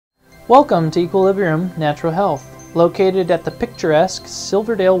Welcome to Equilibrium Natural Health, located at the picturesque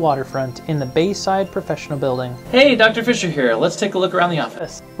Silverdale waterfront in the Bayside Professional Building. Hey, Dr. Fisher here. Let's take a look around the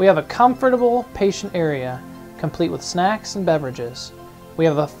office. We have a comfortable patient area, complete with snacks and beverages. We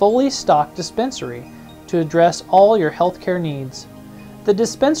have a fully stocked dispensary to address all your healthcare needs. The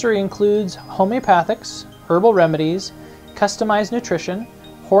dispensary includes homeopathics, herbal remedies, customized nutrition,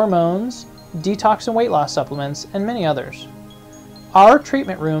 hormones, detox and weight loss supplements, and many others. Our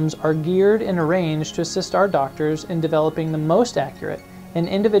treatment rooms are geared and arranged to assist our doctors in developing the most accurate and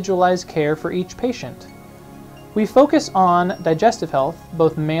individualized care for each patient. We focus on digestive health,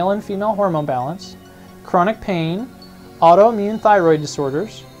 both male and female hormone balance, chronic pain, autoimmune thyroid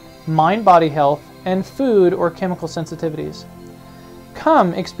disorders, mind-body health, and food or chemical sensitivities.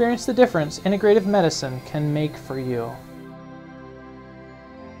 Come experience the difference integrative medicine can make for you.